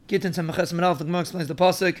Gittin Daf, the Gemara explains the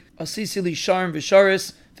pasuk. Asisili sharm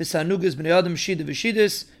v'sharis v'sanugas b'nei adam shida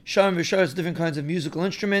v'shidis. Sharm v'sharis, different kinds of musical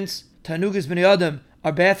instruments. Tanugas b'nei adam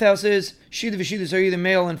are bathhouses. Shida v'shidis are either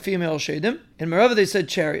male and female shadim. In Merava they said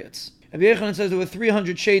chariots. Rabbi Yechanan says there were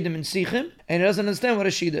 300 shadim in Sichim, and he doesn't understand what a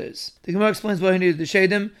shida is. The Gemara explains why he needed the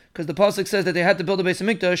shadim, because the pasuk says that they had to build a Beis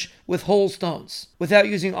Hamikdash with whole stones, without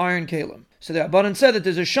using iron kalim. So the Rabbanan said that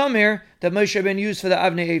there's a shamir that Moshe Rabbeinu used for the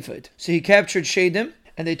Avnei Ephod. So he captured shadim,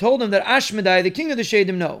 and they told him that Ashmedai, the king of the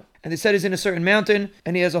shadim, no. And they said he's in a certain mountain,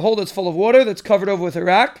 and he has a hole that's full of water that's covered over with a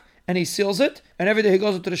rock, and he seals it, and every day he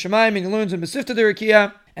goes up to the Shemaim, and he learns in Mesifta the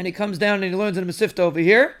Rikiah, and he comes down and he learns in Mesifta over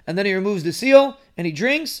here, and then he removes the seal, and he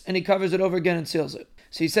drinks, and he covers it over again and seals it.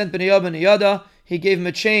 So he sent Bnei Yab and Yada, he gave him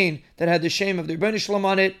a chain that had the shame of the Rebbeinu Shalom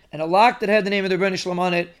on it, and a lock that had the name of the Rebbeinu Shalom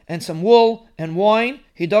on it, and some wool and wine.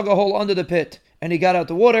 He dug a hole under the pit, and he got out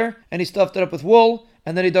the water, and he stuffed it up with wool,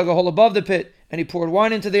 and then he dug a hole above the pit, and he poured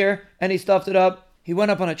wine into there, and he stuffed it up. He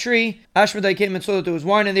went up on a tree. Ashmedai came and saw that there was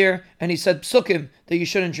wine in there, and he said psukim that you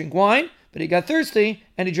shouldn't drink wine, but he got thirsty,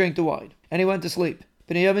 and he drank the wine, and he went to sleep.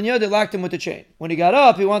 Bnei Yab and Yada locked him with the chain. When he got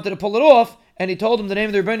up, he wanted to pull it off, and he told him the name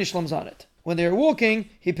of the Rebbeinu Shalom's on it. When they were walking,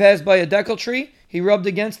 he passed by a dekel tree, he rubbed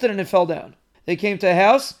against it, and it fell down. They came to a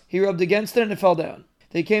house, he rubbed against it, and it fell down.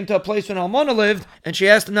 They came to a place where Almana lived, and she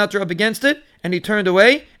asked him not to rub against it, and he turned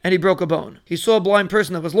away, and he broke a bone. He saw a blind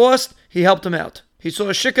person that was lost, he helped him out. He saw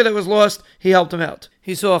a shikah that was lost, he helped him out.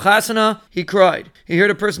 He saw a chasana, he cried. He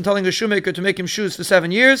heard a person telling a shoemaker to make him shoes for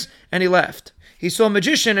 7 years, and he laughed. He saw a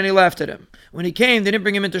magician, and he laughed at him. When he came, they didn't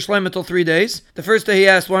bring him into Shleim until 3 days. The first day he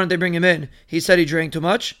asked why didn't they bring him in, he said he drank too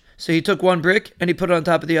much, so he took one brick, and he put it on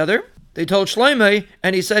top of the other. They told Shleimei,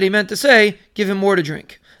 and he said he meant to say, give him more to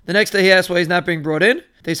drink. The next day he asked why he's not being brought in.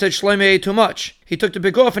 They said Shloimeh ate too much. He took the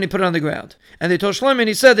brick off and he put it on the ground. And they told Shloimeh, and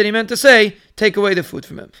he said that he meant to say, take away the food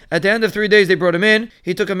from him. At the end of 3 days they brought him in.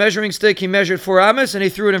 He took a measuring stick, he measured 4 amos, and he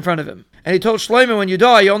threw it in front of him. And he told Shloimeh, when you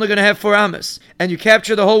die, you're only going to have 4 amos. And you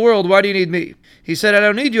capture the whole world, why do you need me? He said, I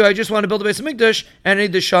don't need you, I just want to build a Beis Hamikdash, and I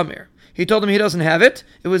need the shamir. He told him he doesn't have it.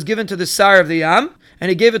 It was given to the sire of the Yam, and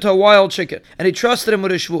he gave it to a wild chicken. And he trusted him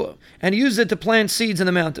with a shvuah. And he used it to plant seeds in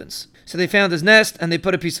the mountains. So they found his nest, and they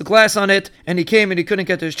put a piece of glass on it, and he came and he couldn't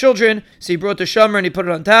get to his children, so he brought the shamir and he put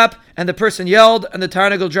it on top, and the person yelled, and the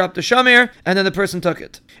tarnagel dropped the shamir, and then the person took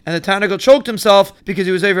it. And the tarnagel choked himself because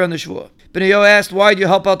he was over on the shvuah. Bnei Yo asked, why do you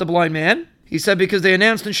help out the blind man? He said, because they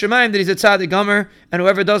announced in Shemaim that he's a tzaddik gomer, and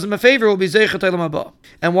whoever does him a favor will be zeichet olam haba.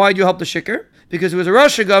 And why do you help the shikr? Because he was a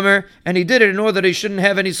Rasha gomer, and he did it in order that he shouldn't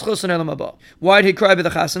have any schus in olam haba. Why did he cry by the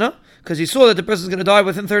chasana? Because he saw that the person's going to die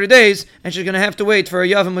within 30 days, and she's going to have to wait for a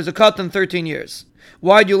yavim with a katan 13 years.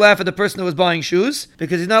 Why do you laugh at the person who was buying shoes?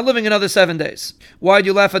 Because he's not living another 7 days. Why do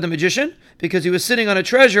you laugh at the magician? Because he was sitting on a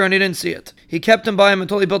treasure and he didn't see it. He kept him by him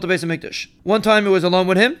until he built the Beis Hamikdash. One time he was alone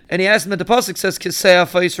with him, and he asked him that the pasuk says, Kisei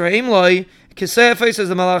hafais ra'im loi. Kisei hafais is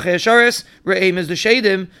the Malachei Hasharis, ra'im is the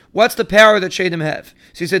shadim. What's the power that shadim have?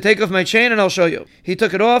 So he said, take off my chain and I'll show you. He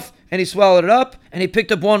took it off, and he swallowed it up, and he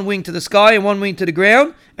picked up one wing to the sky and one wing to the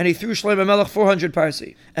ground, and he threw Shlomo Melech 400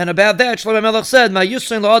 parsi. And about that, Shlomo Melech said, Ma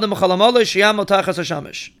yusrin la'adam chalamali shiyam tachas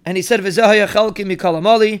hashamish. And he said, V'zehaya chalki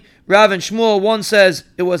mikalamali. Rav and Shmuel, one says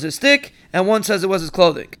it was his stick, and one says it was his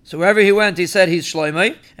clothing. So wherever he went, he said he's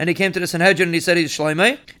Shloimeh, and he came to the Sanhedrin and he said he's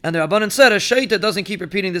Shloimeh, and the Rabbanan said a shaita doesn't keep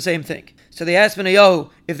repeating the same thing. So they asked Bnei Yahu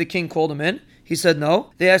if the king called him in. He said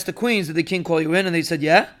no. They asked the queens, did the king call you in? And they said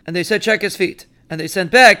yeah. And they said check his feet. And they sent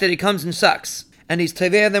back that he comes in socks. And he's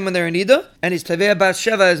Teveh them when they're in Ida, and he's Teveh Bas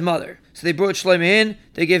Sheva, his mother. So they brought Shloimeh in,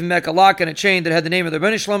 they gave him back a lock and a chain that had the name of the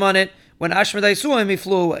Rebbeinu Shalom on it. When Ashmedai saw him, he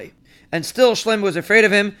flew away. And still Shloimeh was afraid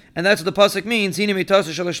of him, and that's what the pasuk means. That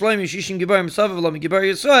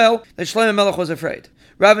Shloimeh Melech was afraid.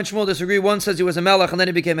 Rav and Shmuel disagree. One says he was a melech and then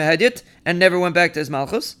he became a hedit and never went back to his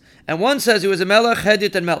malchus. And one says he was a melech,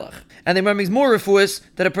 hedit, and melech. And they means more refuahs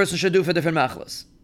that a person should do for different machlas.